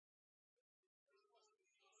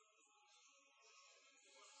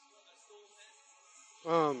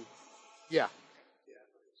Um, yeah.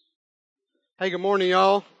 Hey, good morning,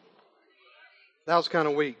 y'all. That was kind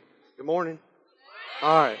of weak. Good morning. All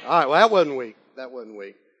right. Well, that wasn't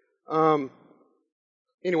weak. Um,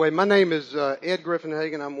 anyway, my name is Ed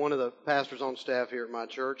Griffinhagen. I'm one of the pastors on staff here at my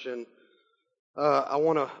church, and I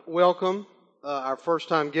want to welcome our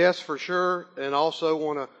first-time guests for sure, and also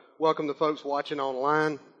want to welcome the folks watching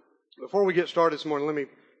online. Before we get started this morning, let me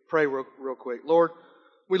pray real quick. Lord,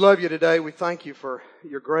 we love you today. We thank you for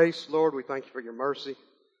your grace. Lord, we thank you for your mercy.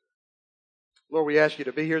 Lord, we ask you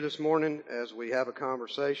to be here this morning as we have a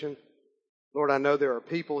conversation. Lord, I know there are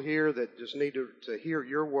people here that just need to hear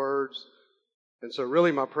your words. And so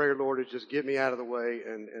really my prayer, Lord, is just get me out of the way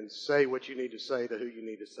and say what you need to say to who you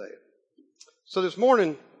need to say it. So this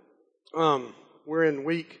morning, we're in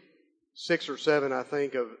week 6 or 7, I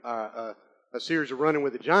think, of a series of Running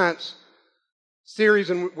with the Giants series.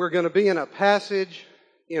 And we're going to be in a passage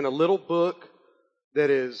in a little book that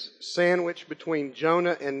is sandwiched between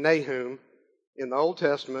Jonah and Nahum in the Old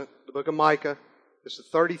Testament, the book of Micah. It's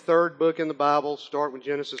the 33rd book in the Bible, start with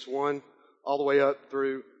Genesis 1 all the way up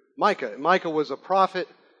through Micah. Micah was a prophet.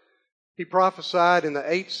 He prophesied in the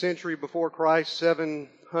 8th century before Christ,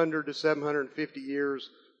 700 to 750 years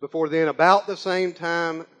before then, about the same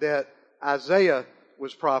time that Isaiah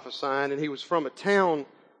was prophesying, and he was from a town,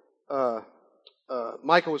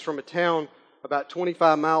 Micah was from a town about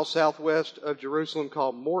 25 miles southwest of Jerusalem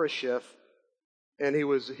called Moresheth, and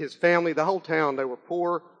his family, the whole town, they were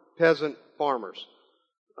poor peasant farmers.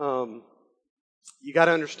 You got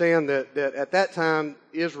to understand that at that time,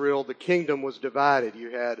 Israel, the kingdom, was divided.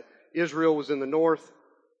 You had Israel was in the north,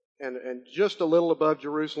 and just a little above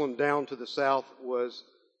Jerusalem, down to the south, was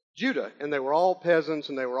Judah, and they were all peasants,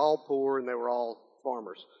 and they were all poor, and they were all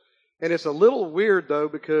farmers. And it's a little weird though,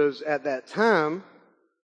 because at that time,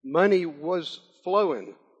 money was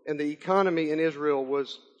flowing, and the economy in Israel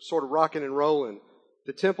was sort of rocking and rolling.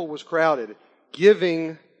 The temple was crowded.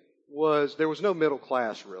 There was no middle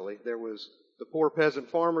class really. There was the poor peasant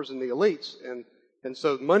farmers and the elites. And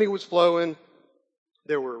so money was flowing.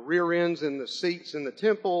 There were rear ends in the seats in the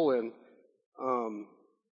temple, and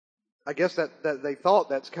I guess that they thought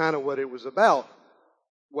that's kind of what it was about.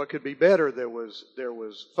 What could be better? There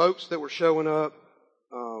was folks that were showing up.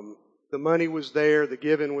 The money was there. The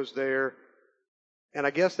giving was there. And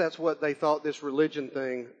I guess that's what they thought this religion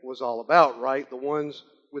thing was all about, right? The ones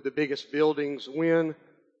with the biggest buildings win.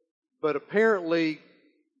 But apparently,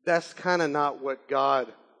 that's kind of not what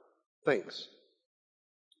God thinks.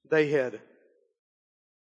 They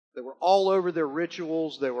were all over their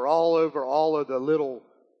rituals. They were all over all of the little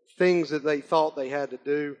things that they thought they had to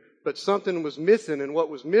do. But something was missing, and what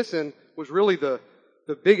was missing was really the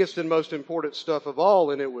biggest and most important stuff of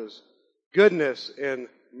all, and it was goodness and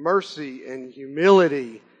mercy and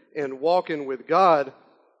humility and walking with God.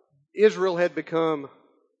 Israel had become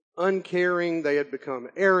uncaring. They had become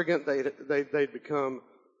arrogant. They'd become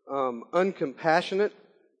uncompassionate.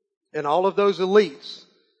 And all of those elites,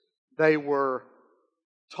 they were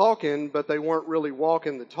talking, but they weren't really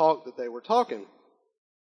walking the talk that they were talking.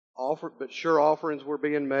 But sure, offerings were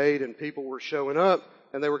being made, and people were showing up,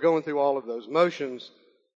 and they were going through all of those motions.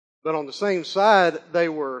 But on the same side, they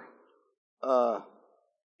were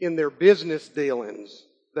in their business dealings.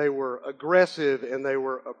 They were aggressive and they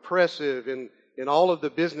were oppressive in all of the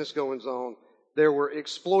business goings on. There were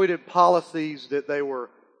exploited policies that they were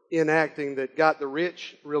enacting that got the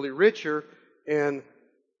rich really richer, and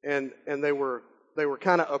they were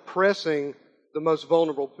kind of oppressing the most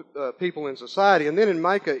vulnerable people in society. And then in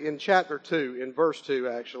Micah, in chapter 2, in verse 2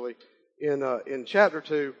 actually, in chapter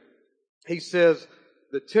 2, he says,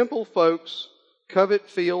 "The temple folks covet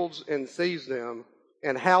fields and seize them,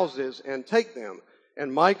 and houses and take them."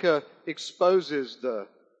 And Micah exposes the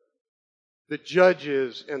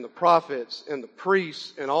judges and the prophets and the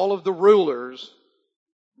priests and all of the rulers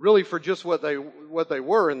really for just what they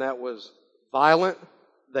were, and that was violent.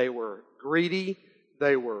 They were greedy.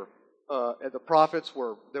 They were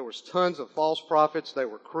there was tons of false prophets. They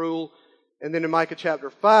were cruel. And then in Micah chapter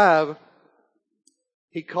 5,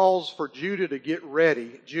 he calls for Judah to get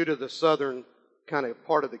ready. Judah, the southern kind of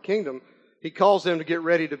part of the kingdom, he calls them to get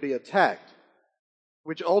ready to be attacked,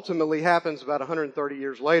 which ultimately happens about 130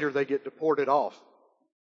 years later. They get deported off.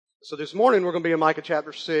 So this morning we're going to be in Micah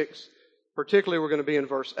chapter 6. Particularly we're going to be in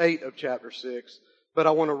verse 8 of chapter 6. But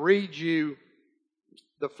I want to read you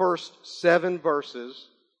the first 7 verses.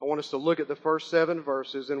 I want us to look at the first 7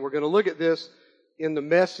 verses, and we're going to look at this in the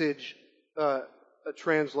Message a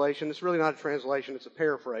translation. It's really not a translation, it's a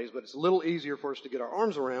paraphrase, but it's a little easier for us to get our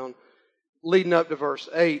arms around leading up to verse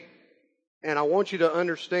 8. And I want you to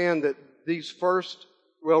understand that these first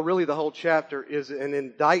well, really the whole chapter is an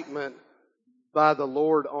indictment by the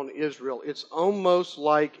Lord on Israel. It's almost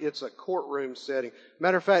like it's a courtroom setting.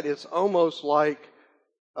 Matter of fact, it's almost like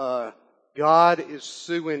God is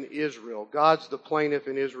suing Israel. God's the plaintiff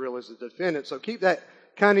and Israel is the defendant. So keep that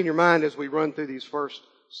kind of in your mind as we run through these first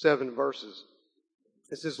 7 verses.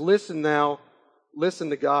 It says, listen now, listen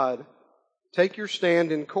to God. Take your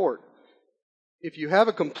stand in court. If you have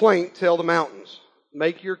a complaint, tell the mountains.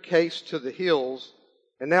 Make your case to the hills.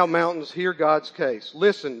 And now, mountains, hear God's case.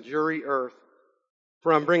 Listen, jury earth,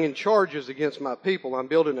 for I'm bringing charges against my people. I'm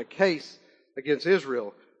building a case against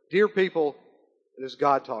Israel. Dear people, and this is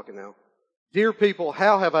God talking now. Dear people,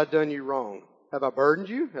 how have I done you wrong? Have I burdened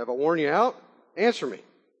you? Have I worn you out? Answer me.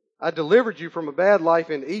 I delivered you from a bad life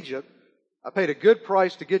in Egypt. I paid a good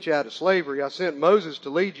price to get you out of slavery. I sent Moses to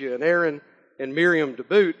lead you and Aaron and Miriam to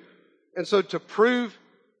boot. And so to prove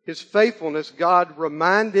His faithfulness, God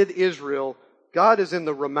reminded Israel. God is in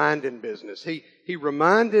the reminding business. He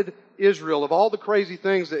reminded Israel of all the crazy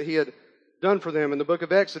things that He had done for them in the book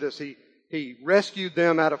of Exodus. He rescued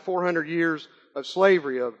them out of 400 years of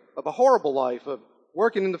slavery, of a horrible life, of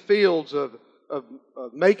working in the fields, of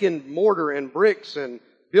making mortar and bricks and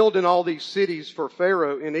building all these cities for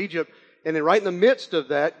Pharaoh in Egypt. And then right in the midst of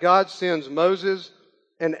that, God sends Moses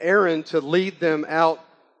and Aaron to lead them out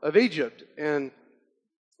of Egypt. And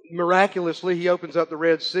miraculously, He opens up the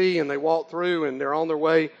Red Sea and they walk through and they're on their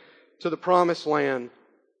way to the Promised Land.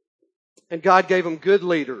 And God gave them good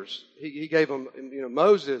leaders. He gave them,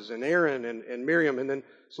 Moses and Aaron and Miriam. And then,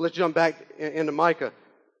 so let's jump back into Micah.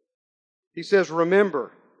 He says,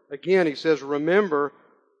 remember. Again, he says, remember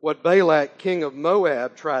what Balak, king of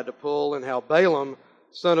Moab, tried to pull and how Balaam,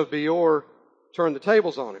 son of Beor, turned the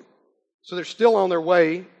tables on him. So they're still on their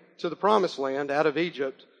way to the Promised Land out of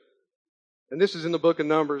Egypt. And this is in the book of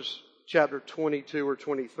Numbers, chapter 22 or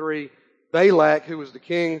 23. Balak, who was the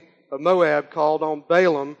king of Moab, called on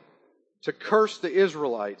Balaam to curse the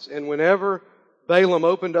Israelites. And whenever Balaam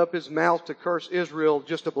opened up his mouth to curse Israel,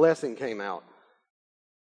 just a blessing came out.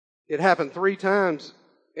 It happened 3 times,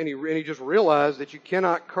 and he just realized that you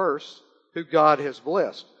cannot curse who God has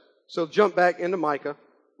blessed. So jump back into Micah.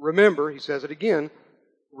 Remember, he says it again,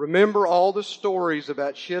 remember all the stories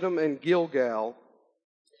about Shittim and Gilgal.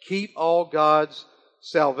 Keep all God's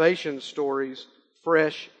salvation stories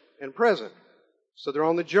fresh and present. So they're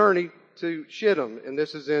on the journey to Shittim, and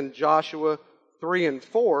this is in Joshua 3 and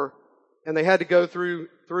 4, and they had to go through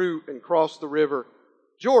and cross the river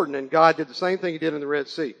Jordan, and God did the same thing He did in the Red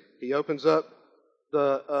Sea. He opens up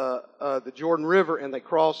the Jordan River, and they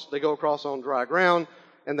go across on dry ground,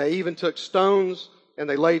 and they even took stones, and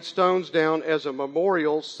they laid stones down as a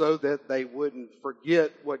memorial so that they wouldn't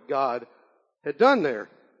forget what God had done there.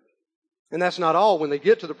 And that's not all. When they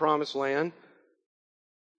get to the Promised Land,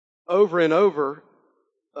 over and over,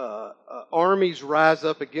 armies rise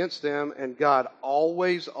up against them, and God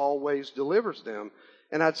always delivers them.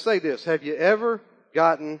 And I'd say this, have you ever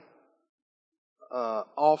gotten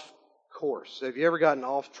off course? Have you ever gotten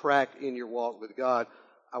off track in your walk with God?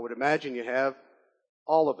 I would imagine you have.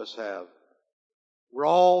 All of us have. We're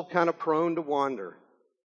all kind of prone to wander.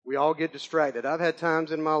 We all get distracted. I've had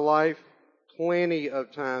times in my life, plenty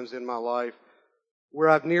of times in my life, where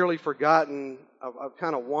I've nearly forgotten, I've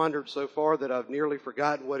kind of wandered so far that I've nearly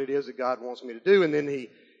forgotten what it is that God wants me to do. And then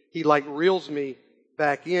He like reels me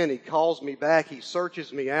back in. He calls me back. He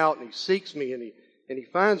searches me out and He seeks me and He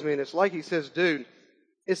finds me. And it's like He says, dude,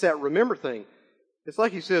 it's that remember thing. It's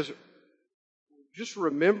like He says, just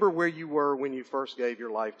remember where you were when you first gave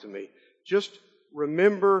your life to me. Just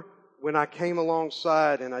remember when I came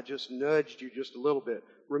alongside and I just nudged you just a little bit.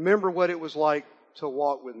 Remember what it was like to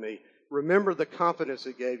walk with me. Remember the confidence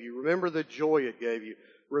it gave you. Remember the joy it gave you.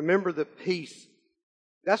 Remember the peace.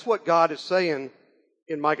 That's what God is saying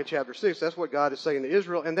in Micah chapter 6. That's what God is saying to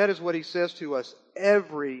Israel, and that is what He says to us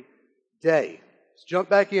every day. Let's jump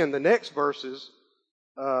back in. The next verses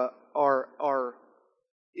are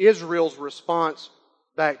Israel's response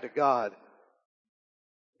back to God.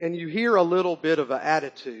 And you hear a little bit of an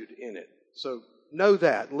attitude in it. So know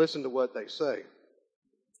that and listen to what they say.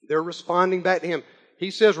 They're responding back to Him. He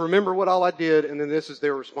says, remember what all I did, and then this is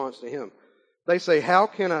their response to Him. They say, how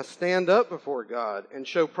can I stand up before God and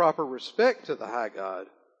show proper respect to the high God?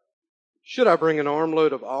 Should I bring an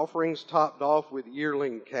armload of offerings topped off with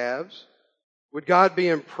yearling calves? Would God be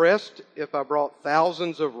impressed if I brought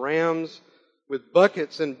thousands of rams with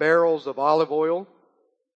buckets and barrels of olive oil?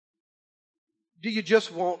 Do you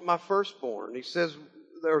just want my firstborn? He says,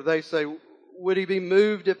 or they say, would He be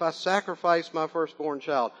moved if I sacrificed my firstborn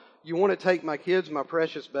child? You want to take my kids, my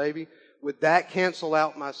precious baby? Would that cancel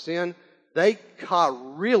out my sin? They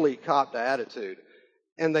really copped the attitude.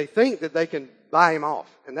 And they think that they can buy him off.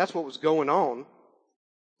 And that's what was going on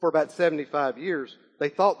for about 75 years. They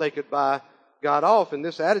thought they could buy God off. And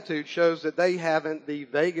this attitude shows that they haven't the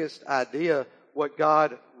vaguest idea what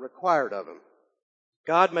God required of them.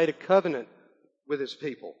 God made a covenant with his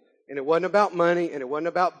people. And it wasn't about money, and it wasn't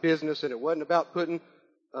about business, and it wasn't about putting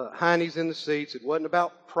heinies in the seats. It wasn't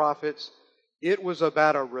about profits. It was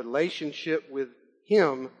about a relationship with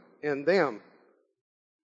him and them.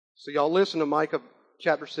 So y'all listen to Micah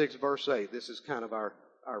chapter 6, verse 8. This is kind of our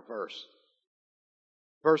verse.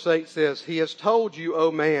 Verse 8 says, He has told you,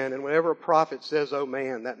 O man, and whenever a prophet says, O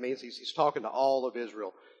man, that means he's talking to all of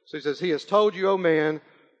Israel. So he says, He has told you, O man,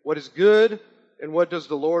 what is good and what does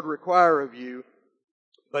the Lord require of you,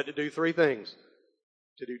 but to do three things: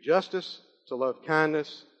 to do justice, to love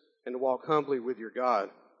kindness, and to walk humbly with your God.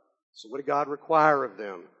 So what did God require of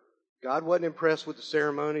them? God wasn't impressed with the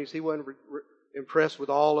ceremonies. He wasn't impressed with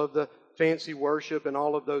all of the fancy worship and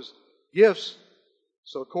all of those gifts.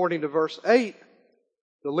 So according to verse 8,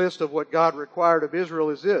 the list of what God required of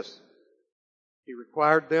Israel is this. He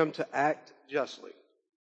required them to act justly.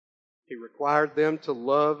 He required them to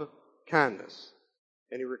love kindness.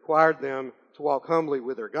 And He required them to walk humbly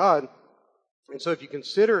with their God. And so if you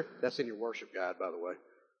consider, that's in your worship guide, by the way.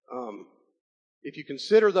 If you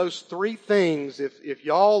consider those three things, if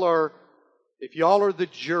y'all are the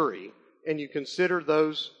jury and you consider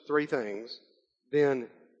those three things, then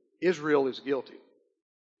Israel is guilty.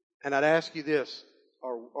 And I'd ask you this,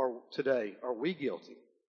 today, are we guilty?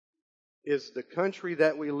 Is the country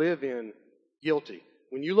that we live in guilty?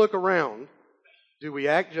 When you look around, do we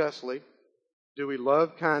act justly? Do we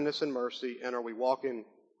love kindness and mercy? And are we walking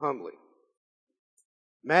humbly?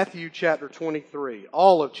 Matthew chapter 23,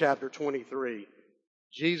 all of chapter 23,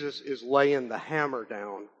 Jesus is laying the hammer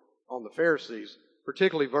down on the Pharisees,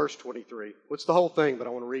 particularly verse 23. What's the whole thing, but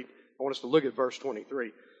I want us to look at verse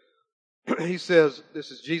 23. He says,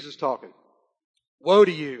 this is Jesus talking. Woe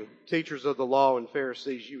to you, teachers of the law and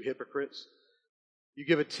Pharisees, you hypocrites. You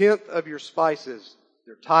give a tenth of your spices,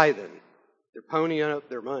 they're tithing, they're ponying up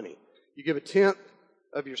their money. You give a tenth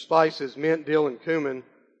of your spices, mint, dill, and cumin,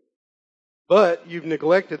 but you've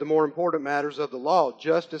neglected the more important matters of the law,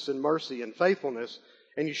 justice and mercy and faithfulness,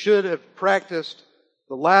 and you should have practiced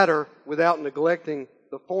the latter without neglecting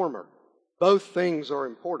the former. Both things are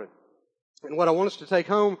important. And what I want us to take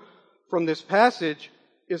home from this passage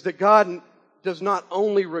is that God does not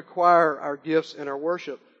only require our gifts and our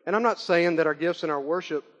worship. And I'm not saying that our gifts and our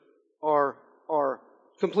worship are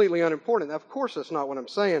completely unimportant. Of course, that's not what I'm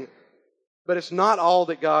saying. But it's not all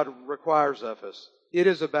that God requires of us. It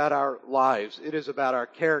is about our lives. It is about our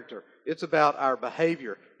character. It's about our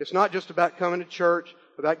behavior. It's not just about coming to church,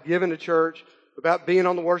 about giving to church, about being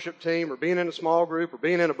on the worship team or being in a small group or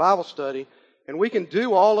being in a Bible study. And we can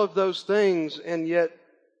do all of those things, and yet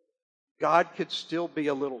God could still be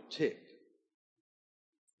a little ticked.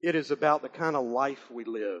 It is about the kind of life we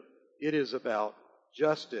live. It is about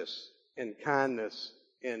justice and kindness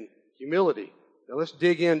and humility. Now let's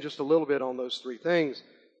dig in just a little bit on those three things.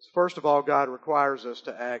 First of all, God requires us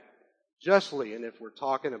to act justly. And if we're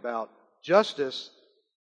talking about justice,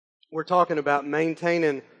 we're talking about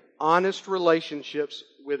maintaining honest relationships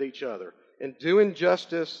with each other. And doing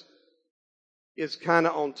justice is kind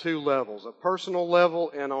of on two levels, a personal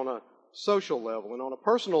level and on a social level. And on a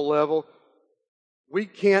personal level, we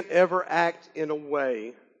can't ever act in a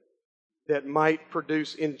way that might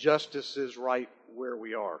produce injustices right where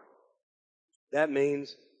we are. That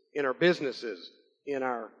means in our businesses, in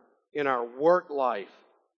our work life,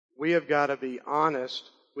 we have got to be honest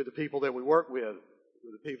with the people that we work with,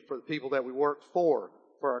 for the people that we work for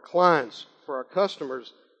our clients, for our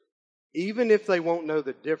customers. Even if they won't know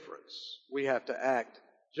the difference, we have to act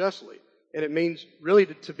justly. And it means really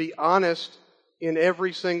to be honest in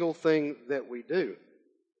every single thing that we do.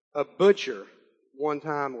 A butcher one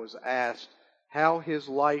time was asked how his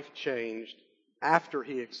life changed after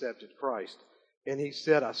he accepted Christ. And he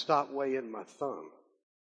said, I stopped weighing my thumb.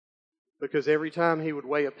 Because every time he would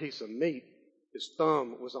weigh a piece of meat, his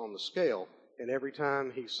thumb was on the scale. And every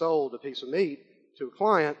time he sold a piece of meat to a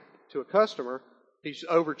client, to a customer, he's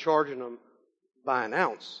overcharging them by an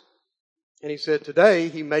ounce. And he said today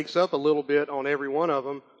he makes up a little bit on every one of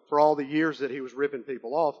them for all the years that he was ripping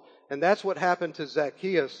people off. And that's what happened to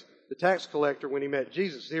Zacchaeus, the tax collector, when he met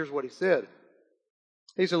Jesus. Here's what he said.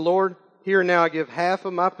 He said, Lord, here now I give half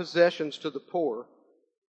of my possessions to the poor.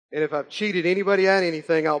 And if I've cheated anybody out of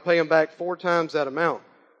anything, I'll pay them back 4 times that amount.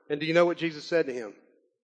 And do you know what Jesus said to him?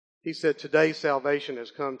 He said, today salvation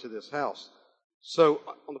has come to this house. So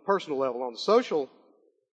on the personal level, on the social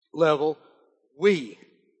level,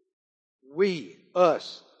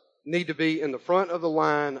 us, need to be in the front of the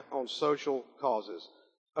line on social causes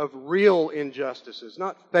of real injustices,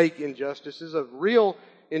 not fake injustices, of real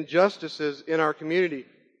injustices in our community.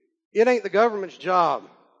 It ain't the government's job.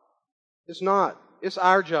 It's not. It's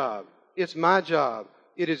our job. It's my job.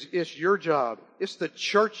 It's your job. It's the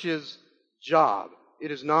church's job.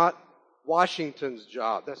 It is not Washington's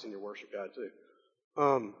job. That's in your worship guide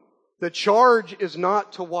too. The charge is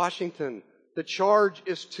not to Washington. The charge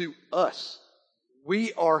is to us.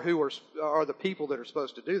 We are who are the people that are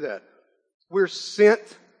supposed to do that. We're sent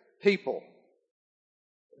people.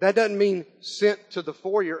 That doesn't mean sent to the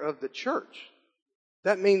foyer of the church.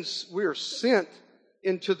 That means we are sent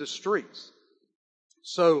into the streets.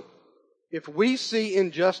 So if we see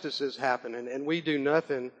injustices happening and we do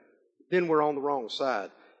nothing, then we're on the wrong side.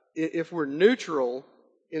 If we're neutral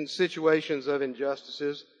in situations of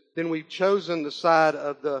injustices, then we've chosen the side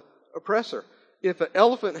of the oppressor. If an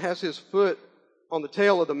elephant has his foot on the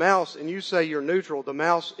tail of the mouse and you say you're neutral, the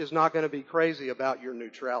mouse is not going to be crazy about your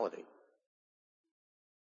neutrality.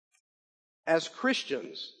 As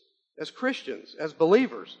Christians, as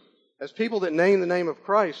believers, as people that name the name of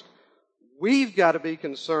Christ, we've got to be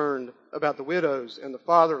concerned about the widows and the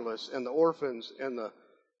fatherless and the orphans and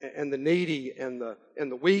the needy and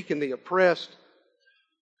the weak and the oppressed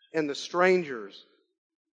and the strangers.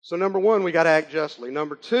 So number one, we got to act justly.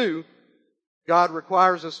 Number two, God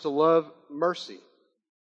requires us to love mercy.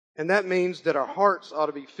 And that means that our hearts ought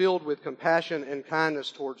to be filled with compassion and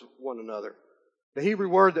kindness towards one another. The Hebrew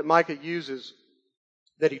word that Micah uses,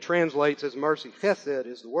 that he translates as mercy, chesed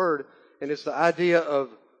is the word, and it's the idea of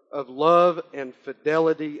love and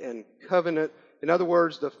fidelity and covenant. In other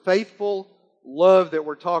words, the faithful love that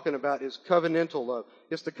we're talking about is covenantal love.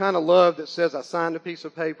 It's the kind of love that says, I signed a piece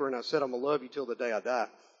of paper and I said I'm going to love you till the day I die.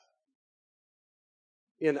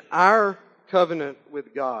 In our covenant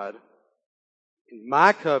with God, in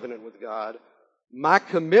my covenant with God, my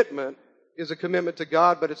commitment is a commitment to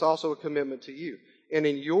God, but it's also a commitment to you. And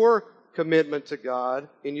in your commitment to God,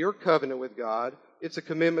 in your covenant with God, it's a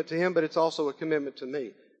commitment to Him, but it's also a commitment to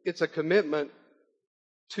me. It's a commitment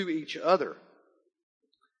to each other.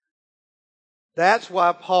 That's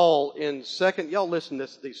why Paul y'all listen to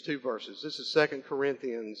these two verses. This is 2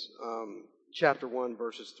 Corinthians chapter 1,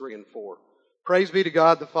 verses 3 and 4. Praise be to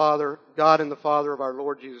God the Father, God and the Father of our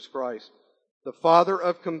Lord Jesus Christ, the Father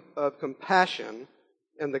of compassion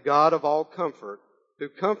and the God of all comfort, who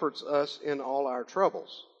comforts us in all our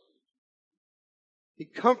troubles. He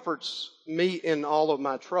comforts me in all of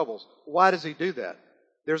my troubles. Why does He do that?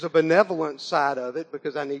 There's a benevolent side of it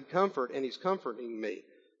because I need comfort and He's comforting me.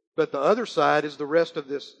 But the other side is the rest of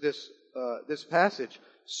this passage,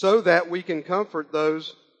 so that we can comfort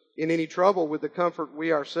those in any trouble with the comfort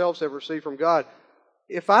we ourselves have received from God.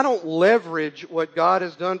 If I don't leverage what God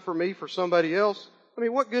has done for me for somebody else,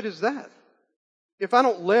 what good is that? If I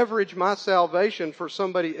don't leverage my salvation for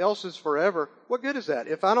somebody else's forever, what good is that?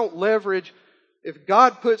 If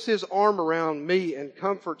God puts His arm around me and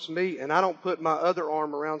comforts me, and I don't put my other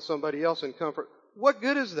arm around somebody else and comfort, what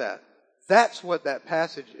good is that? That's what that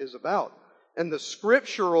passage is about. And the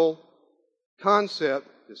scriptural concept,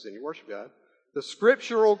 this is in your worship guide, the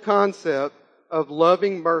scriptural concept of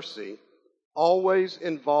loving mercy always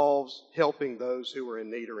involves helping those who are in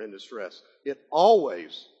need or in distress. It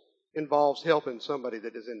always involves helping somebody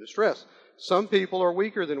that is in distress. Some people are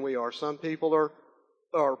weaker than we are. Some people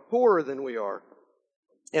are poorer than we are.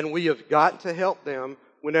 And we have got to help them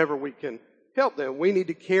whenever we can help them. We need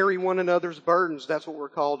to carry one another's burdens. That's what we're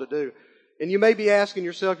called to do. And you may be asking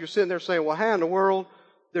yourself, you're sitting there saying, well, how in the world?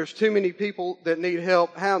 There's too many people that need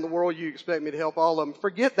help. How in the world you expect me to help all of them?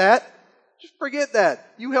 Forget that. Just forget that.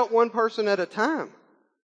 You help one person at a time.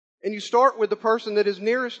 And you start with the person that is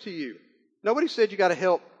nearest to you. Nobody said you got to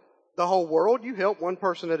help the whole world. You help one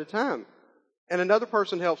person at a time. And another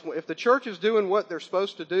person helps. If the church is doing what they're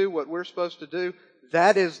supposed to do, what we're supposed to do,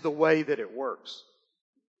 that is the way that it works.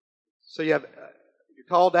 So you're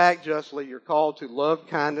called to act justly. You're called to love,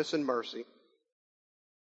 kindness, and mercy.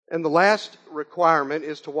 And the last requirement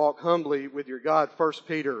is to walk humbly with your God. 1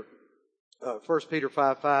 Peter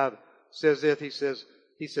 5:5 says this.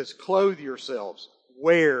 He says, clothe yourselves.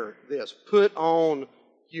 Wear this. Put on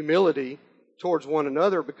humility towards one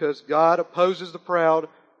another, because God opposes the proud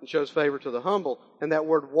and shows favor to the humble. And that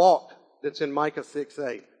word walk that's in Micah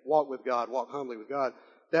 6:8, walk with God, walk humbly with God.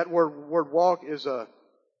 That word walk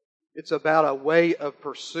it's about a way of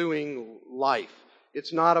pursuing life.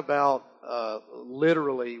 It's not about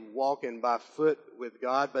literally walking by foot with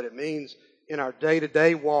God, but it means in our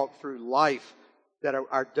day-to-day walk through life, that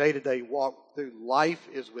our day-to-day walk through life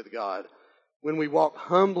is with God. When we walk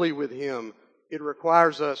humbly with Him, it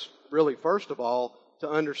requires us really, first of all, to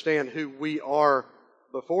understand who we are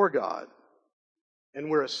before God. And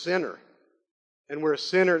we're a sinner. And we're a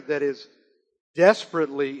sinner that is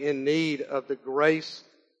desperately in need of the grace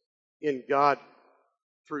in God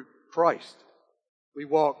through Christ. We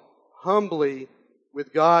walk humbly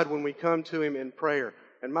with God when we come to Him in prayer.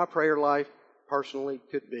 And my prayer life, personally,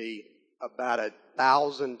 could be about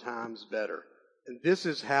 1,000 times better. And this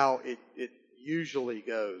is how it usually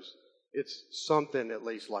goes. It's something at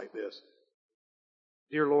least like this.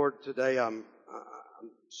 Dear Lord, today I'm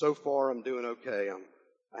so far I'm doing okay.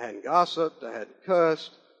 I hadn't gossiped, I hadn't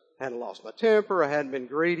cussed, I hadn't lost my temper, I hadn't been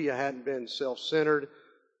greedy, I hadn't been self-centered,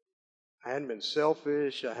 I hadn't been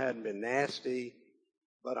selfish, I hadn't been nasty,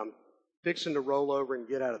 but I'm fixing to roll over and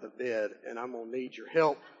get out of the bed, and I'm going to need your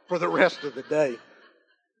help for the rest of the day.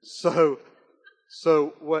 So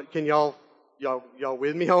what, can y'all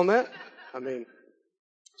with me on that? I mean,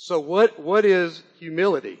 so what is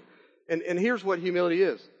humility? And here's what humility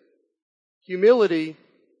is. Humility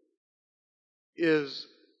is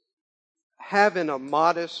having a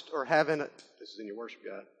modest, or this is in your worship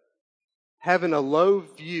guide, having a low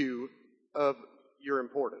view of your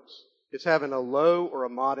importance. It's having a low or a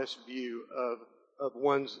modest view of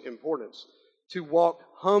one's importance. To walk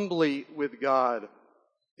humbly with God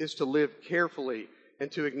is to live carefully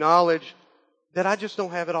and to acknowledge that I just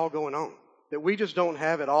don't have it all going on, that we just don't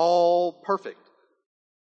have it all perfect,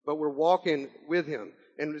 but we're walking with Him.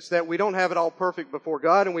 And it's that we don't have it all perfect before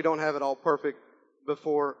God, and we don't have it all perfect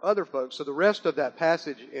before other folks. So the rest of that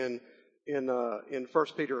passage in 1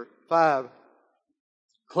 Peter 5,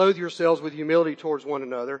 clothe yourselves with humility towards one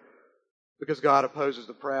another, because God opposes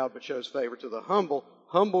the proud but shows favor to the humble.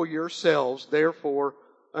 Humble yourselves, therefore,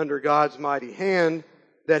 under God's mighty hand,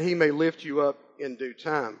 that He may lift you up in due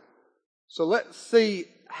time. So let's see,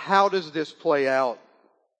 how does this play out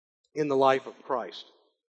in the life of Christ?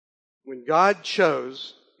 When God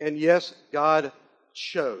chose, and yes, God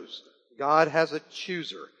chose. God has a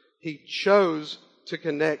chooser. He chose to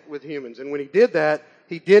connect with humans. And when He did that,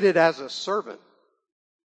 He did it as a servant,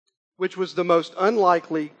 which was the most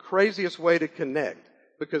unlikely, craziest way to connect,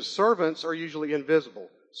 because servants are usually invisible.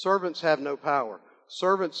 Servants have no power.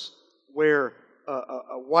 Servants wear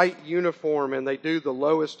a white uniform and they do the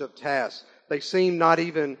lowest of tasks. They seem not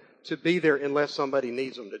even to be there unless somebody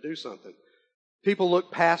needs them to do something. People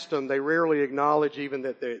look past them. They rarely acknowledge even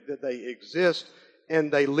that they exist,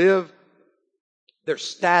 and they live, their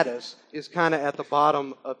status is kind of at the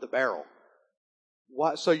bottom of the barrel.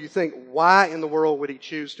 So you think, why in the world would He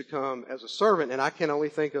choose to come as a servant? And I can only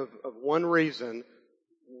think of one reason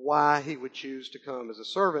why He would choose to come as a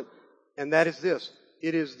servant, and that is this.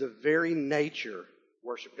 It is the very nature,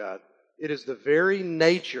 worship God, it is the very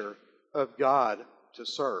nature of God to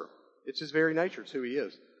serve. It's His very nature. It's who He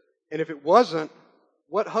is. And if it wasn't,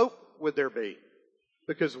 what hope would there be?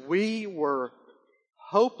 Because we were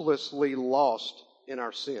hopelessly lost in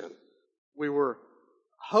our sin. We were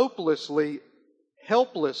hopelessly,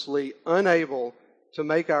 helplessly unable to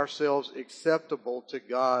make ourselves acceptable to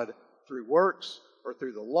God through works or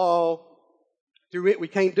through the law. Through it, we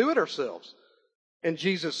can't do it ourselves. And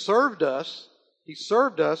Jesus served us. He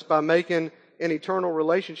served us by making an eternal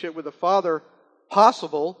relationship with the Father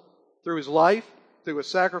possible through His life, through a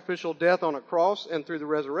sacrificial death on a cross, and through the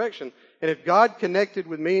resurrection. And if God connected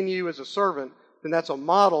with me and you as a servant, then that's a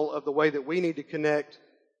model of the way that we need to connect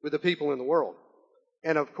with the people in the world.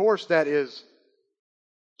 And of course, that is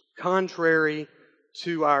contrary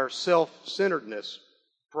to our self-centeredness,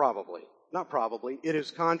 probably. Not probably. It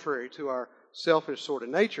is contrary to our selfish sort of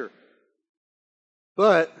nature.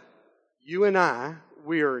 But you and I,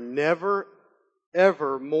 we are never,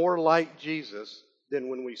 ever more like Jesus than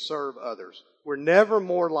when we serve others. We're never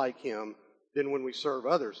more like Him than when we serve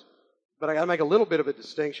others. But I got to make a little bit of a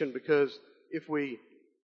distinction, because if we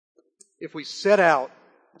set out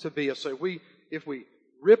to be if we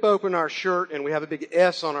rip open our shirt and we have a big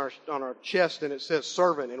S on our chest and it says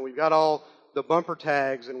servant, and we've got all the bumper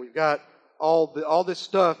tags and we've got all this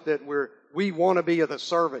stuff that we want to be the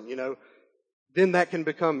servant, then that can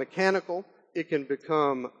become mechanical. It can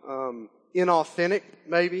become inauthentic,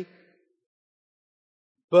 maybe.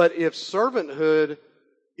 But if servanthood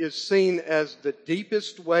is seen as the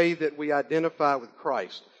deepest way that we identify with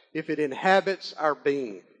Christ, if it inhabits our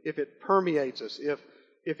being, if it permeates us,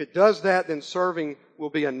 if it does that, then serving will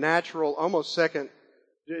be a natural, almost second.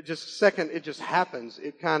 It just happens.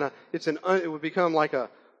 It would become like a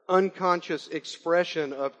unconscious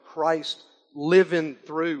expression of Christ living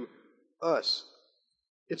through us.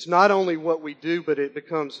 It's not only what we do, but it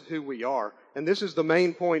becomes who we are. And this is the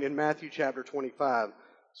main point in Matthew chapter 25.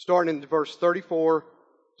 Starting in verse 34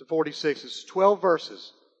 to 46. It's 12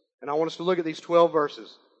 verses. And I want us to look at these 12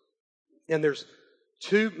 verses. And there's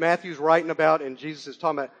two Matthew's writing about, and Jesus is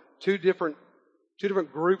talking about two different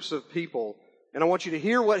groups of people. And I want you to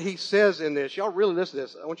hear what he says in this. Y'all really listen to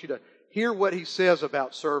this. I want you to hear what he says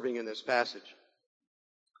about serving in this passage.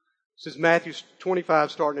 This is Matthew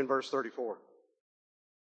 25, starting in verse 34.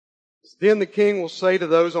 Then the king will say to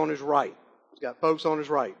those on his right. He's got folks on his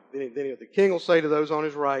right. Then the king will say to those on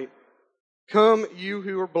his right, "Come, you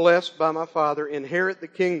who are blessed by my Father, inherit the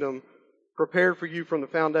kingdom prepared for you from the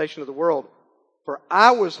foundation of the world. For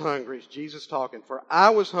I was hungry," it's Jesus talking, "for I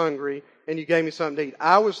was hungry, and you gave me something to eat.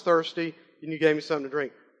 I was thirsty, and you gave me something to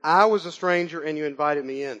drink. I was a stranger, and you invited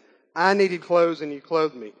me in. I needed clothes, and you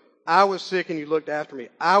clothed me. I was sick, and you looked after me.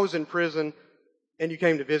 I was in prison, and you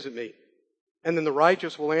came to visit me." And then the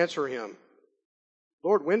righteous will answer him,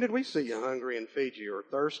 "Lord, when did we see you hungry and feed you, or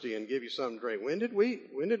thirsty and give you something to drink?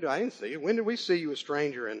 I didn't see you. When did we see you a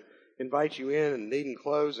stranger and invite you in, and needing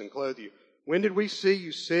clothes and clothe you? When did we see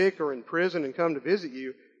you sick or in prison and come to visit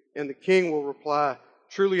you?" And the king will reply,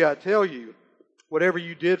 "Truly I tell you, whatever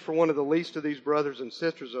you did for one of the least of these brothers and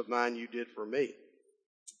sisters of mine, you did for me."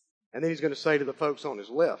 And then he's going to say to the folks on his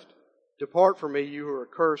left, "Depart from me, you who are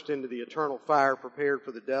cursed, into the eternal fire prepared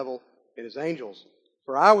for the devil and his angels.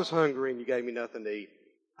 For I was hungry, and you gave me nothing to eat.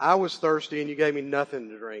 I was thirsty, and you gave me nothing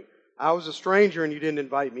to drink. I was a stranger, and you didn't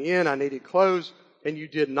invite me in. I needed clothes, and you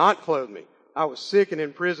did not clothe me. I was sick and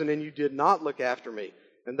in prison, and you did not look after me."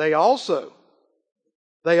 And they also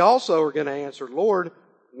are going to answer, "Lord,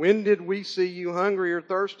 when did we see you hungry or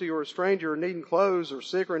thirsty or a stranger or needing clothes or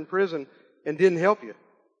sick or in prison and didn't help you?"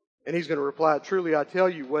 And he's going to reply, "Truly I tell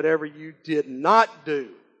you, whatever you did not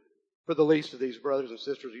do for the least of these brothers and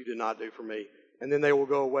sisters, you did not do for me." And then they will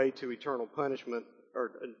go away to eternal punishment,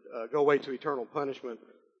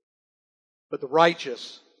 But the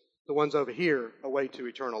righteous, the ones over here, away to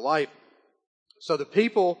eternal life. So the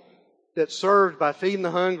people that served by feeding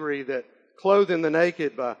the hungry, that clothing the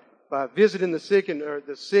naked, by visiting the sick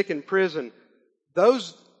in prison,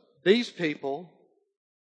 these people,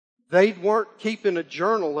 they weren't keeping a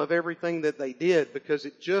journal of everything that they did, because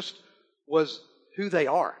it just was who they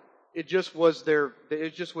are. It just was their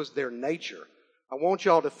nature. I want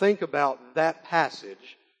y'all to think about that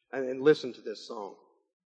passage and listen to this song.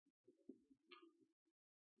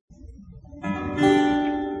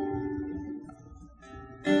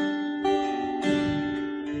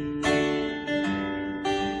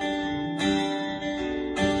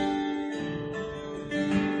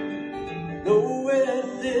 Nowhere to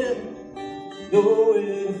live,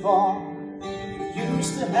 nowhere to fall.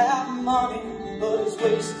 Used to have money, but it's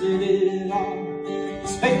wasted it all.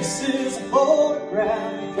 His face is a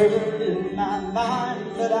photograph, buried in my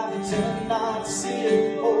mind, but I pretend not to see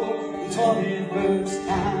it for the 21st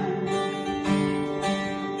time.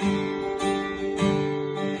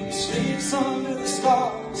 He sleeps under the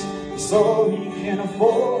stars, it's all he can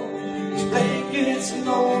afford. His blankets and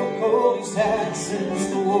overcoat he's had since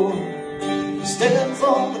the war. He stands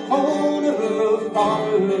on the corner of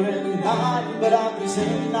Palmer and Vine, but I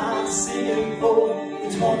pretend not to see him for the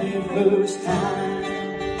 21st time.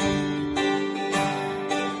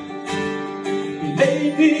 He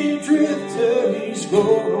may be a drifter, he's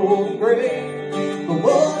grown old and gray, but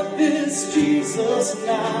what if it's Jesus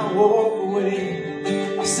and I walk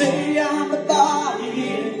away? I say I'm the body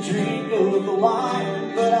and drink of the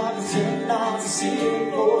wine, but I pretend not to see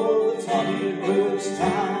him for the 21st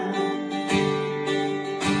time.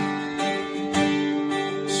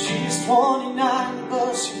 29,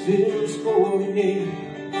 but she feels 48.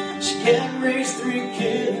 She can't raise 3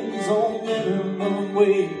 kids on minimum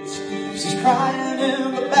wage. She's crying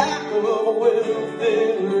in the back of a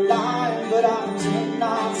welfare line, but I pretend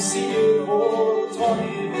not to see her for the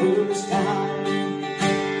 21st time.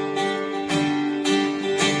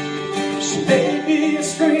 She may be a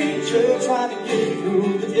stranger trying to get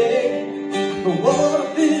through the day, but what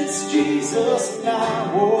if it's Jesus and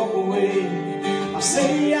I walk away? I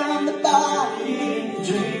say I'm the body and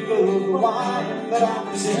drink of the wine, but I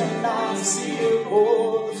pretend not to see her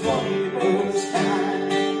for the 21st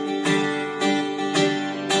time.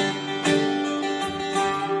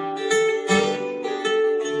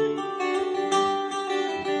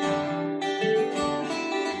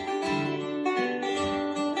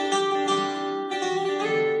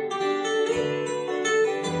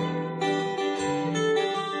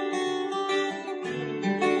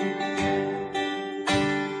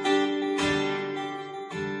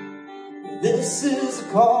 This is a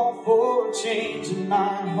call for a change in my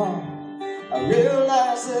heart. I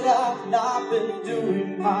realize that I've not been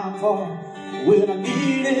doing my part. When I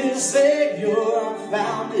needed a Savior, I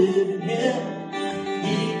found it in Him.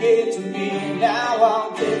 He gave to me, now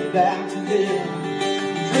I'll give back to Him.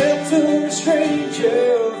 Drifter, a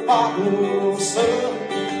stranger, father or son,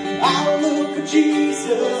 I will look for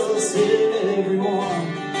Jesus in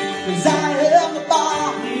everyone, 'cause I am the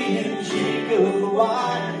body and drink of the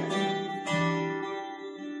wine.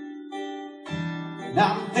 And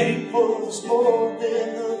I'm thankful it's more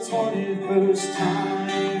than the 21st time.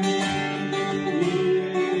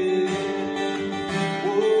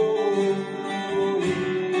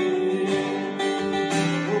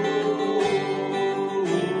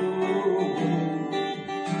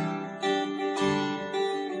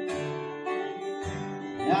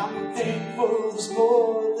 I'm thankful it's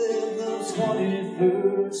more than the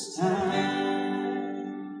 21st time.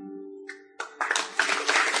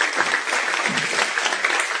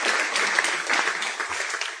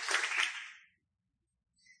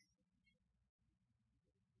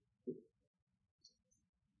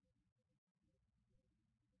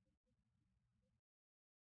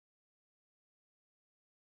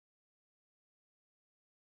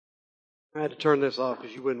 I had to turn this off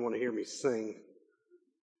because you wouldn't want to hear me sing.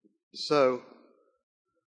 So,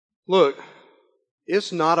 look,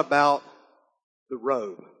 it's not about the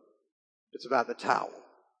robe. It's about the towel.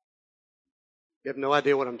 You have no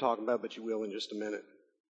idea what I'm talking about, but you will in just a minute.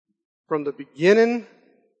 From the beginning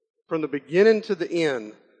to the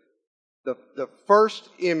end, the first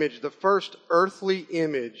image, the first earthly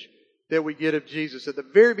image that we get of Jesus at the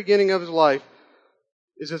very beginning of His life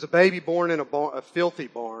is as a baby born in a filthy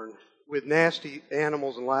barn with nasty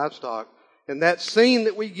animals and livestock. And that scene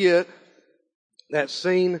that we get, that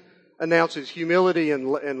scene announces humility and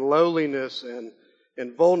lowliness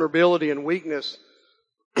and vulnerability and weakness.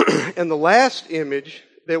 And the last image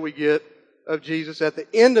that we get of Jesus at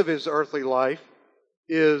the end of His earthly life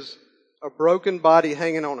is a broken body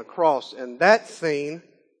hanging on a cross. And that scene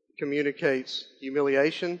communicates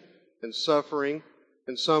humiliation and suffering,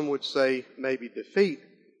 and some would say maybe defeat.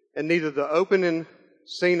 And neither the opening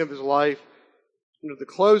scene of His life nor the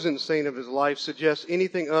closing scene of His life suggests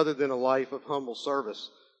anything other than a life of humble service,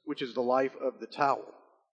 which is the life of the towel,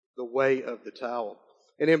 the way of the towel.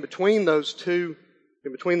 And in between those two,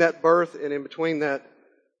 in between that birth and in between that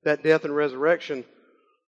death and resurrection,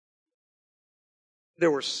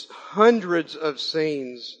 there were hundreds of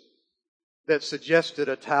scenes that suggested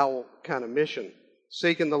a towel kind of mission.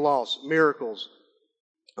 Seeking the lost, miracles,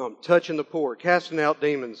 touching the poor, casting out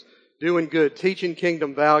demons, doing good, teaching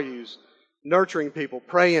kingdom values, nurturing people,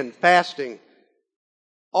 praying, fasting,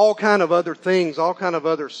 all kind of other things, all kind of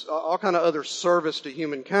other service to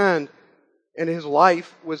humankind. And His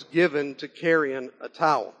life was given to carrying a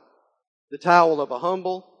towel. The towel of a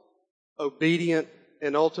humble, obedient,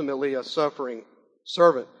 and ultimately a suffering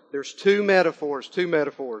servant. There's two metaphors.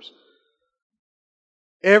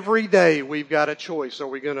 Every day we've got a choice. Are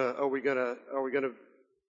we gonna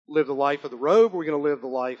live the life of the robe, or are we gonna live the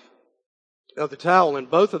life of the towel?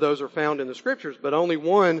 And both of those are found in the Scriptures, but only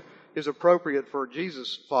one is appropriate for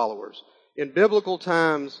Jesus followers. In biblical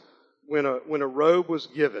times, when a robe was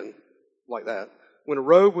given like that, when a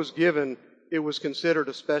robe was given, it was considered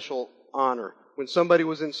a special honor. When somebody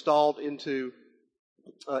was installed into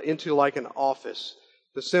like an office,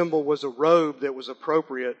 the symbol was a robe that was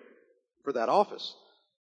appropriate for that office.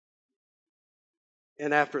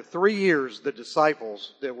 And after 3 years, the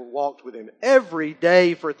disciples that were walked with Him every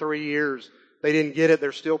day for 3 years, they didn't get it.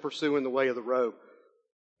 They're still pursuing the way of the robe.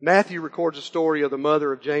 Matthew records a story of the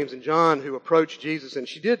mother of James and John who approached Jesus, and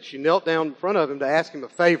she knelt down in front of Him to ask Him a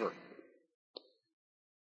favor.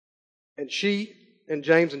 And she and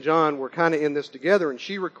James and John were kind of in this together, and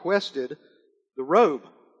she requested the robe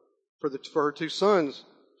for her two sons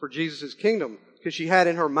for Jesus' kingdom, because she had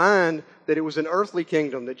in her mind that it was an earthly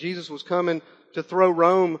kingdom, that Jesus was coming to throw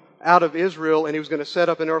Rome out of Israel and He was going to set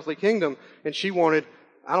up an earthly kingdom. And she wanted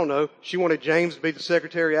James to be the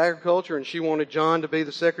Secretary of Agriculture, and she wanted John to be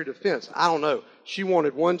the Secretary of Defense. I don't know. She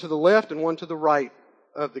wanted one to the left and one to the right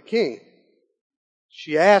of the king.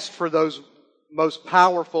 She asked for those most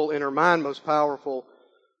powerful, in her mind, most powerful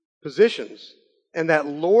positions. And that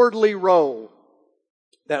lordly role,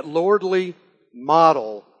 that lordly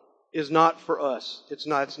model is not for us. It's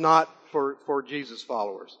not for Jesus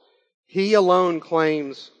followers. He alone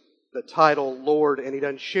claims the title Lord, and He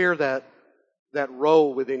doesn't share that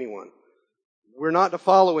role with anyone. We're not to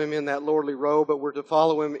follow Him in that lordly role, but we're to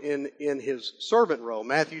follow Him in His servant role.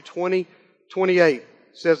 Matthew 20:28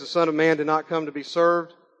 says the Son of Man did not come to be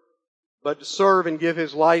served, but to serve and give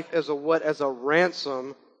His life as a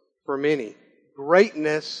ransom for many.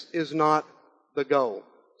 Greatness is not the goal.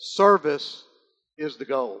 Service is the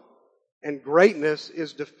goal. And greatness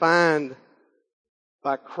is defined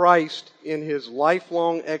by Christ in his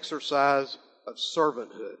lifelong exercise of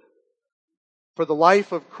servanthood. For the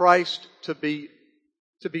life of Christ to be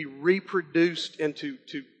reproduced and to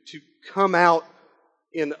come out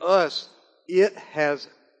in us, it has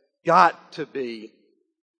got to be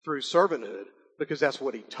through servanthood, because that's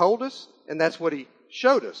what he told us and that's what he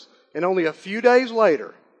showed us. And only a few days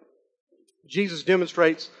later, Jesus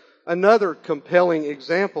demonstrates another compelling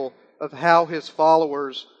example of how his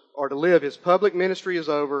followers are to live. His public ministry is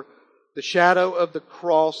over. The shadow of the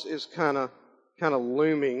cross is kind of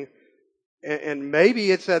looming. And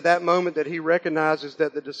maybe it's at that moment that he recognizes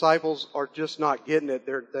that the disciples are just not getting it.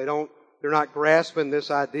 They're not grasping this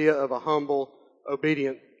idea of a humble,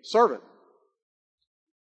 obedient servant.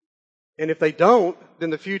 And if they don't, then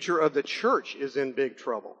the future of the church is in big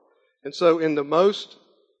trouble. And so in the most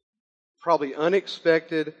probably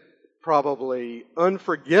unexpected, probably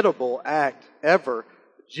unforgettable act ever,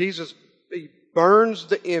 Jesus, he burns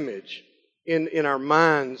the image in our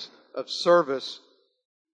minds of service,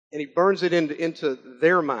 and he burns it into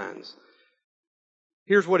their minds.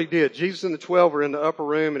 Here's what he did. Jesus and the 12 are in the upper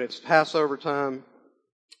room, and it's Passover time.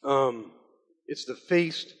 It's the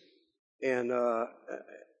feast, and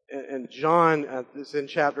John, it's in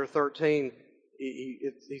chapter 13,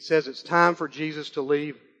 he says it's time for Jesus to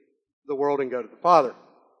leave the world and go to the Father.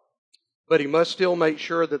 But he must still make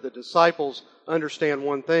sure that the disciples understand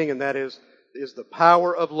one thing, and that is the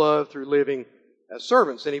power of love through living as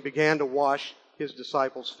servants. And he began to wash his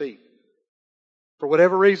disciples' feet. For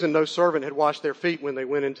whatever reason, no servant had washed their feet when they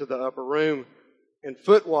went into the upper room. And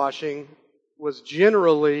foot washing was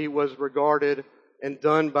regarded and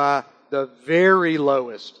done by the very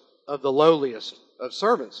lowest of the lowliest of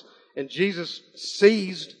servants. And Jesus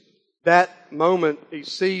seized that moment. He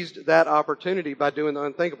seized that opportunity by doing the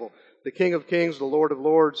unthinkable. The King of Kings, the Lord of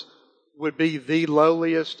Lords, would be the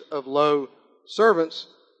lowliest of low servants.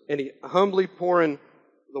 And he humbly pouring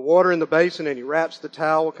the water in the basin, and he wraps the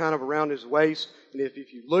towel kind of around his waist. And if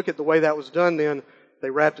you look at the way that was done then, they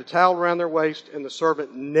wrapped a towel around their waist, and the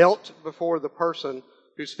servant knelt before the person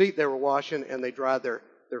whose feet they were washing, and they dried their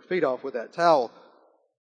feet off with that towel.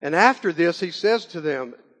 And after this, he says to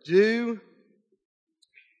them, "Do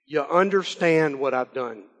you understand what I've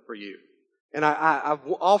done for you?" And I've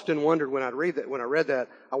often wondered when I read that,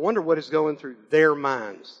 I wonder what is going through their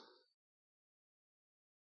minds.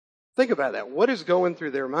 Think about that. What is going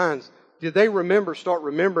through their minds? Did they start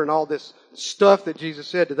remembering all this stuff that Jesus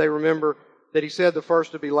said? Did they remember that he said the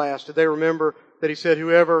first to be last? Did they remember that he said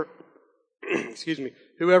whoever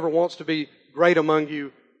wants to be great among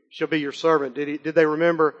you shall be your servant? Did they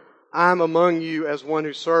remember, I'm among you as one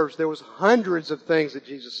who serves? There was hundreds of things that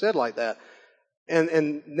Jesus said like that.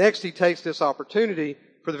 And next he takes this opportunity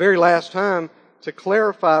for the very last time to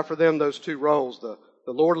clarify for them those two roles, the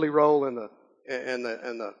lordly role and the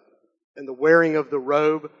wearing of the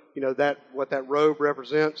robe, what that robe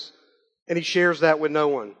represents. And he shares that with no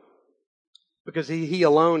one, because he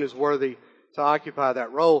alone is worthy to occupy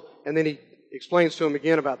that role. And then he explains to him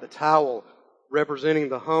again about the towel representing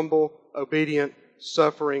the humble, obedient,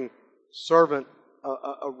 suffering servant,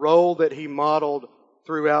 a role that he modeled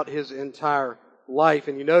throughout his entire life.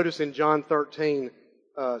 And you notice in John 13,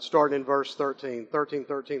 starting in verse 13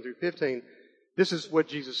 through 15, this is what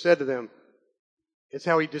Jesus said to them. It's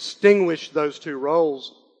how he distinguished those two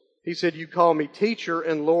roles. He said, "You call me teacher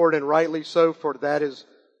and Lord, and rightly so, for that is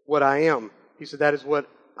what I am." He said, "That is what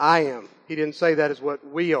I am." He didn't say that is what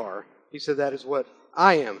we are. He said, "That is what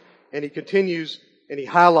I am." And he continues and he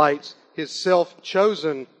highlights his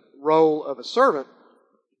self-chosen role of a servant.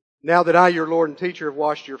 "Now that I, your Lord and teacher, have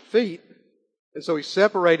washed your feet." And so he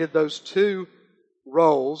separated those two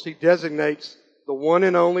roles. He designates the one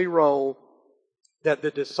and only role that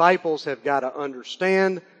the disciples have got to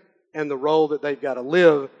understand and the role that they've got to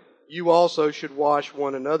live. "You also should wash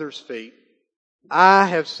one another's feet. I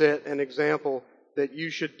have set an example that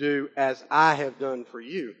you should do as I have done for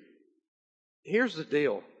you." Here's the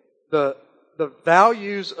deal. The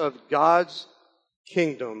values of God's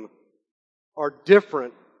kingdom are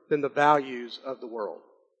different than the values of the world.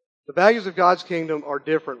 The values of God's kingdom are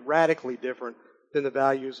different, radically different than the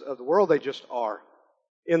values of the world. They just are.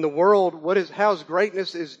 In the world, how's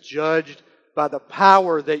greatness is judged by the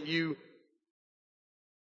power that you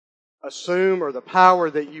assume or the power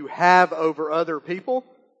that you have over other people.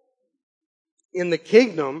 In the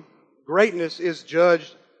kingdom, greatness is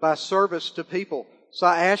judged by service to people. So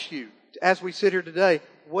I ask you, as we sit here today,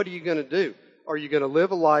 what are you going to do? Are you going to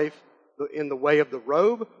live a life in the way of the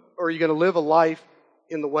robe, or are you going to live a life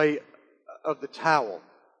in the way of the towel?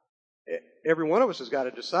 Every one of us has got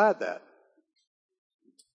to decide that.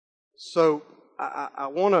 So I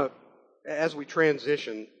want to as we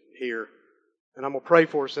transition here, and I'm going to pray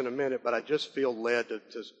for us in a minute, but I just feel led to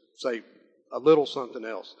say a little something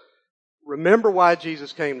else. Remember why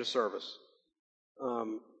Jesus came to service.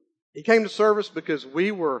 He came to service because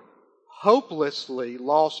we were hopelessly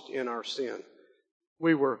lost in our sin.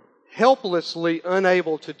 We were helplessly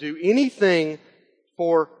unable to do anything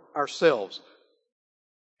for ourselves.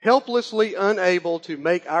 Helplessly unable to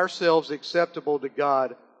make ourselves acceptable to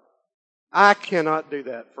God. I cannot do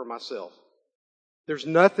that for myself. There's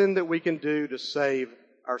nothing that we can do to save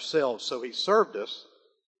ourselves. So He served us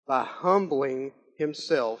by humbling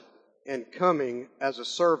Himself and coming as a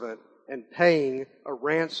servant and paying a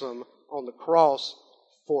ransom on the cross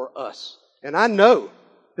for us. And I know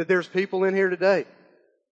that there's people in here today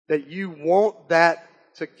that you want that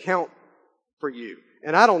to count for you.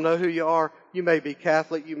 And I don't know who you are. You may be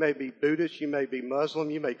Catholic, you may be Buddhist, you may be Muslim,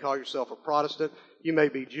 you may call yourself a Protestant, you may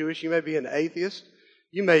be Jewish, you may be an atheist,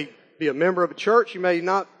 you may be a member of a church, you may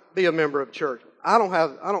not be a member of a church. I don't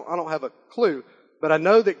have a clue, but I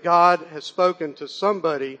know that God has spoken to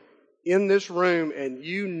somebody in this room, and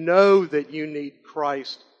you know that you need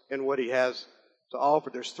Christ and what He has to offer.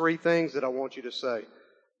 There's three things that I want you to say.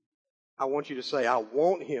 I want you to say, I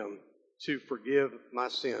want Him to forgive my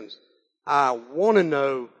sins. I want to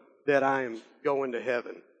know that I am going to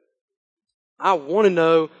heaven. I want to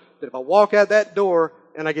know that if I walk out that door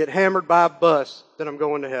and I get hammered by a bus, that I'm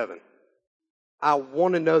going to heaven. I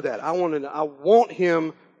want to know that. I want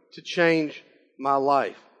Him to change my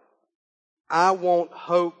life. I want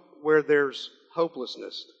hope where there's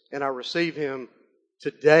hopelessness, and I receive Him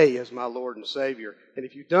today as my Lord and Savior. And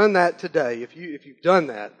if you've done that today, if you've done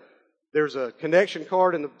that, there's a connection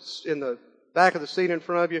card in the back of the seat in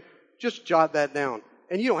front of you. Just jot that down.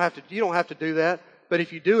 And you don't have to do that. But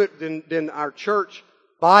if you do it, then our church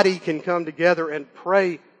body can come together and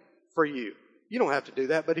pray for you. You don't have to do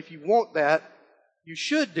that. But if you want that, you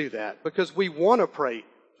should do that, because we want to pray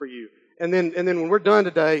for you. And then when we're done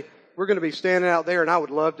today, we're going to be standing out there, and I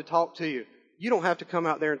would love to talk to you. You don't have to come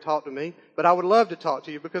out there and talk to me, but I would love to talk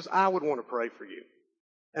to you because I would want to pray for you.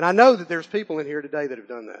 And I know that there's people in here today that have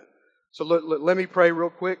done that. So let me pray real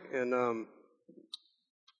quick, and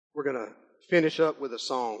we're going to finish up with a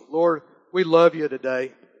song. Lord, we love you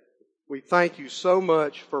today. We thank you so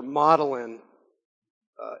much for modeling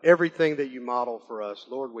everything that you model for us.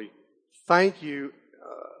 Lord, we thank you.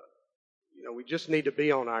 We just need to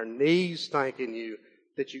be on our knees thanking you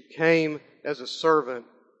that you came as a servant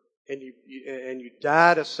and you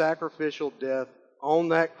died a sacrificial death on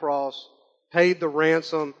that cross, paid the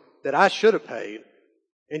ransom that I should have paid,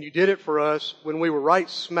 and you did it for us when we were right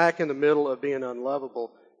smack in the middle of being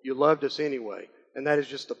unlovable. You loved us anyway. And that is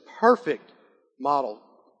just the perfect model.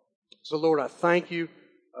 So, Lord, I thank you.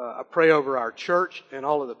 I pray over our church and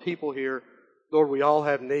all of the people here. Lord, we all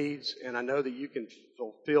have needs, and I know that you can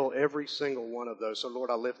fulfill every single one of those. So, Lord,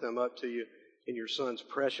 I lift them up to you in your Son's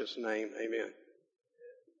precious name. Amen.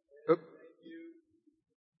 Thank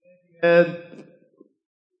you, Ed.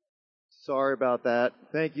 Sorry about that.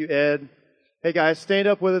 Thank you, Ed. Hey, guys, stand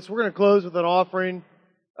up with us. We're going to close with an offering.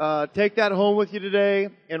 Take that home with you today.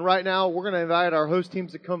 And right now, we're going to invite our host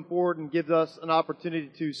teams to come forward and give us an opportunity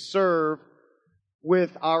to serve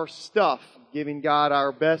with our stuff, giving God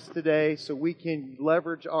our best today so we can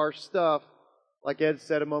leverage our stuff, like Ed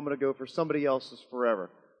said a moment ago, for somebody else's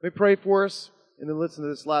forever. Let me pray for us, and then listen to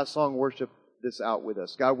this last song, worship this out with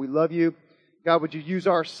us. God, we love you. God, would you use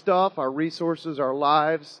our stuff, our resources, our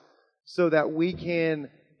lives, so that we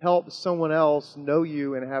can help someone else know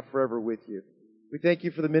you and have forever with you. We thank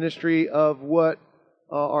you for the ministry of what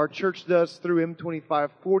our church does through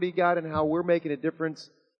M2540, God, and how we're making a difference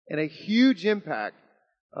and a huge impact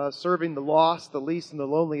serving the lost, the least, and the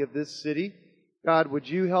lonely of this city. God, would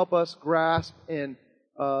you help us grasp and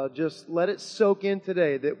just let it soak in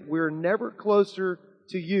today that we're never closer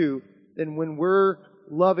to you than when we're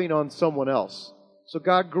loving on someone else. So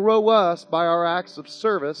God, grow us by our acts of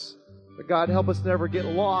service. But God, help us never get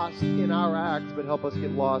lost in our acts, but help us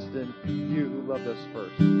get lost in you who loved us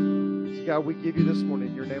first. So God, we give you this morning.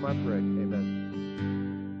 In your name I pray. Amen.